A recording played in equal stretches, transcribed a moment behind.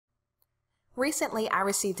Recently, I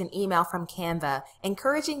received an email from Canva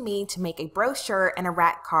encouraging me to make a brochure and a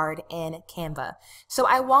rack card in Canva. So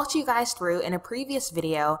I walked you guys through in a previous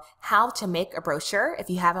video how to make a brochure. If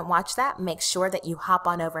you haven't watched that, make sure that you hop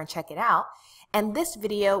on over and check it out. And this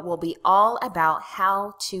video will be all about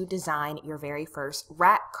how to design your very first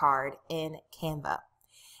rack card in Canva.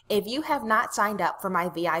 If you have not signed up for my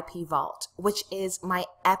VIP Vault, which is my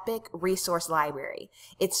epic resource library,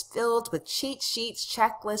 it's filled with cheat sheets,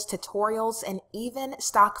 checklists, tutorials, and even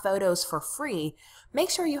stock photos for free, make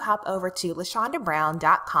sure you hop over to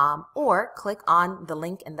lashondabrown.com or click on the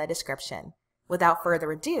link in the description. Without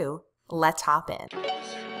further ado, let's hop in.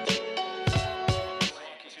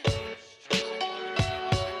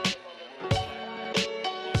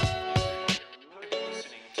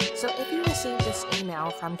 So if you received this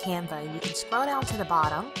email from Canva, you can scroll down to the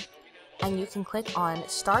bottom and you can click on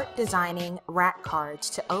Start Designing Rack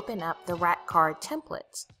Cards to open up the rack card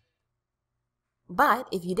templates. But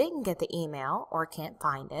if you didn't get the email or can't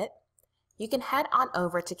find it, you can head on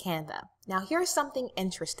over to Canva. Now here's something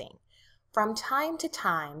interesting. From time to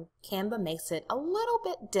time, Canva makes it a little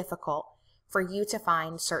bit difficult for you to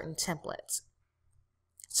find certain templates.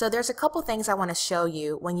 So there's a couple things I want to show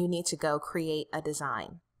you when you need to go create a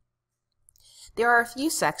design. There are a few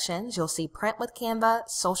sections. You'll see Print with Canva,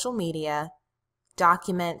 Social Media,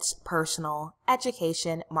 Documents, Personal,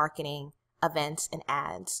 Education, Marketing, Events, and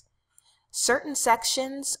Ads. Certain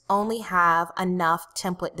sections only have enough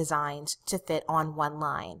template designs to fit on one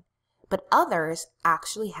line, but others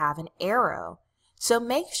actually have an arrow. So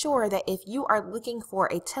make sure that if you are looking for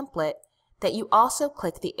a template, that you also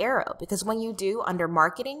click the arrow, because when you do under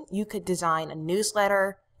Marketing, you could design a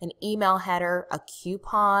newsletter, an email header, a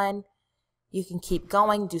coupon. You can keep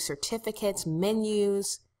going, do certificates,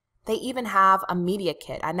 menus. They even have a media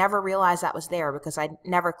kit. I never realized that was there because I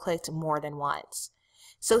never clicked more than once.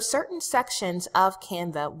 So certain sections of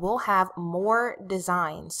Canva will have more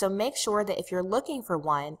designs. So make sure that if you're looking for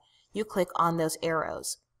one, you click on those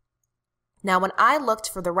arrows. Now, when I looked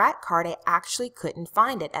for the rack card, I actually couldn't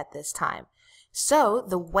find it at this time. So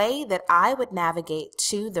the way that I would navigate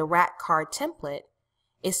to the rack card template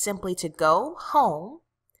is simply to go home,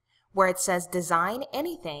 where it says design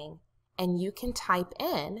anything, and you can type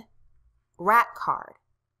in rack card.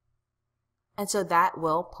 And so that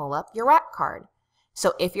will pull up your rack card.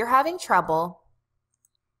 So if you're having trouble,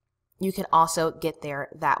 you can also get there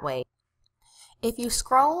that way. If you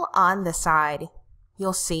scroll on the side,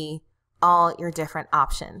 you'll see all your different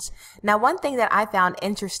options. Now, one thing that I found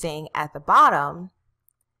interesting at the bottom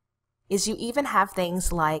is you even have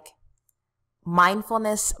things like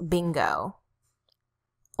mindfulness bingo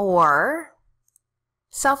or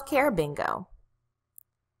self-care bingo.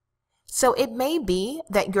 So it may be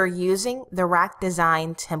that you're using the rack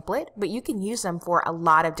design template, but you can use them for a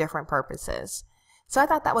lot of different purposes. So I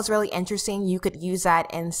thought that was really interesting. You could use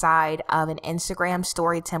that inside of an Instagram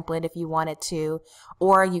story template if you wanted to,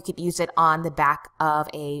 or you could use it on the back of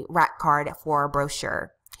a rack card for a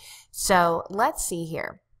brochure. So let's see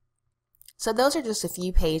here. So those are just a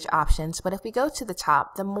few page options, but if we go to the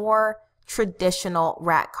top, the more traditional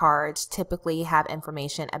rack cards typically have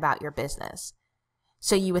information about your business.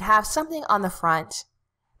 So you would have something on the front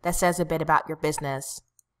that says a bit about your business,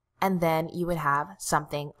 and then you would have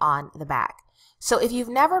something on the back. So if you've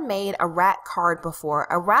never made a rack card before,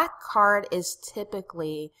 a rack card is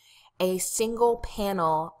typically a single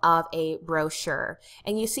panel of a brochure.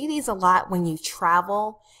 And you see these a lot when you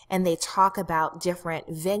travel and they talk about different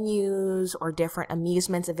venues or different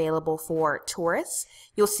amusements available for tourists.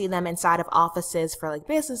 You'll see them inside of offices for like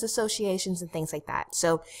business associations and things like that.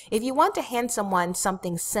 So if you want to hand someone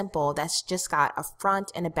something simple that's just got a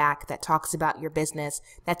front and a back that talks about your business,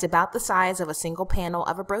 that's about the size of a single panel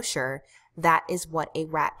of a brochure, that is what a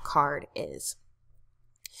rack card is.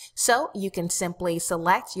 So you can simply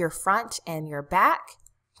select your front and your back,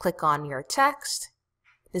 click on your text,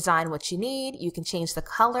 design what you need. You can change the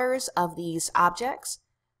colors of these objects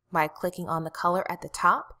by clicking on the color at the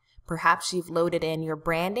top. Perhaps you've loaded in your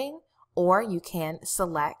branding, or you can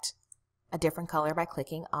select a different color by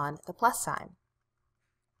clicking on the plus sign.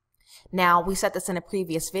 Now, we said this in a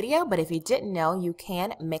previous video, but if you didn't know, you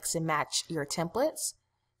can mix and match your templates.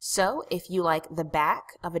 So if you like the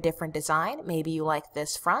back of a different design, maybe you like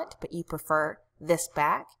this front, but you prefer this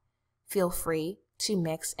back, feel free to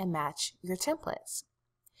mix and match your templates.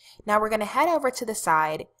 Now we're going to head over to the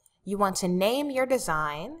side. You want to name your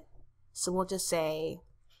design. So we'll just say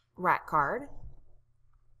rack card.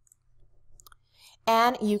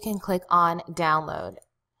 And you can click on download.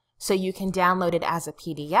 So you can download it as a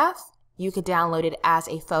PDF. You could download it as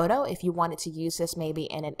a photo if you wanted to use this maybe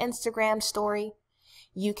in an Instagram story.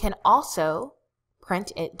 you can also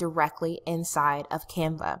print it directly inside of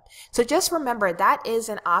Canva. So just remember that is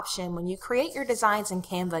an option. When you create your designs in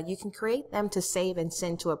Canva, you can create them to save and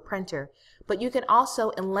send to a printer, but you can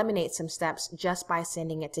also eliminate some steps just by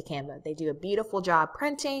sending it to Canva. They do a beautiful job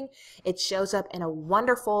printing. It shows up in a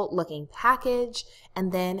wonderful looking package,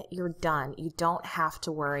 and then you're done. You don't have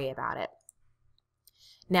to worry about it.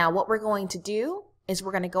 Now what we're going to do is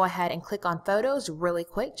we're going to go ahead and click on photos really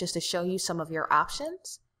quick just to show you some of your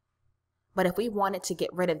options. But if we wanted to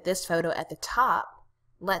get rid of this photo at the top,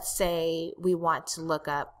 let's say we want to look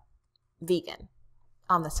up vegan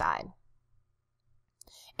on the side.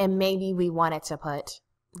 And maybe we wanted to put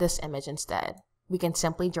this image instead. We can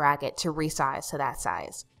simply drag it to resize to that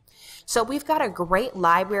size. So we've got a great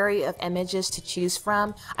library of images to choose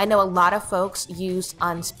from. I know a lot of folks use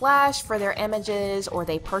Unsplash for their images, or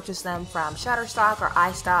they purchase them from Shutterstock or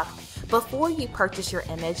iStock. Before you purchase your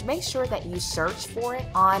image, make sure that you search for it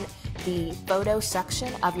on the photo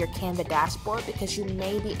section of your Canva dashboard, because you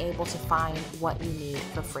may be able to find what you need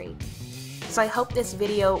for free. So I hope this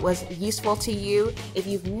video was useful to you. If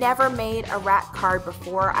you've never made a rack card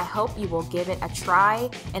before, I hope you will give it a try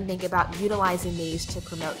and think about utilizing these to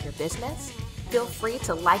promote your business. Feel free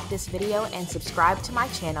to like this video and subscribe to my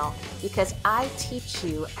channel, because I teach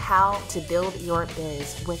you how to build your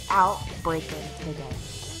biz without breaking the game.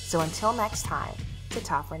 So until next time,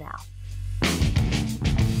 ta-ta for now.